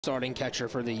Starting catcher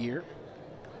for the year.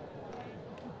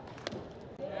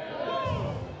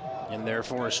 And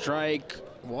therefore a strike,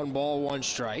 1 ball, 1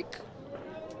 strike.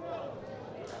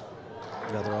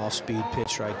 Another off-speed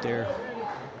pitch right there.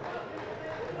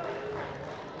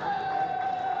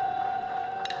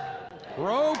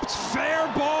 Roped,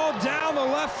 fair ball down the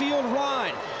left field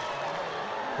line.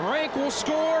 Rank will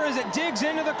score as it digs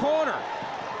into the corner.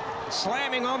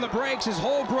 Slamming on the brakes is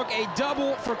Holbrook, a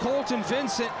double for Colton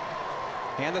Vincent.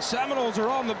 And the Seminoles are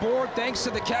on the board thanks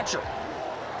to the catcher.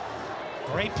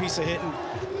 Great piece of hitting.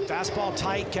 Fastball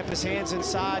tight, kept his hands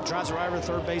inside, drives it right over the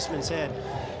third baseman's head.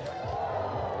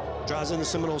 Drives in the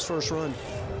Seminoles' first run.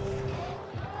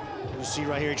 You see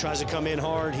right here, he tries to come in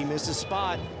hard. He missed his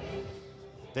spot.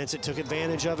 Vincent took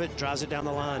advantage of it, drives it down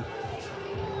the line.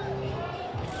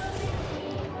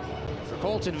 For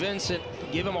Colton Vincent,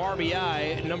 give him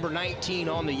RBI, number 19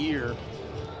 on the year.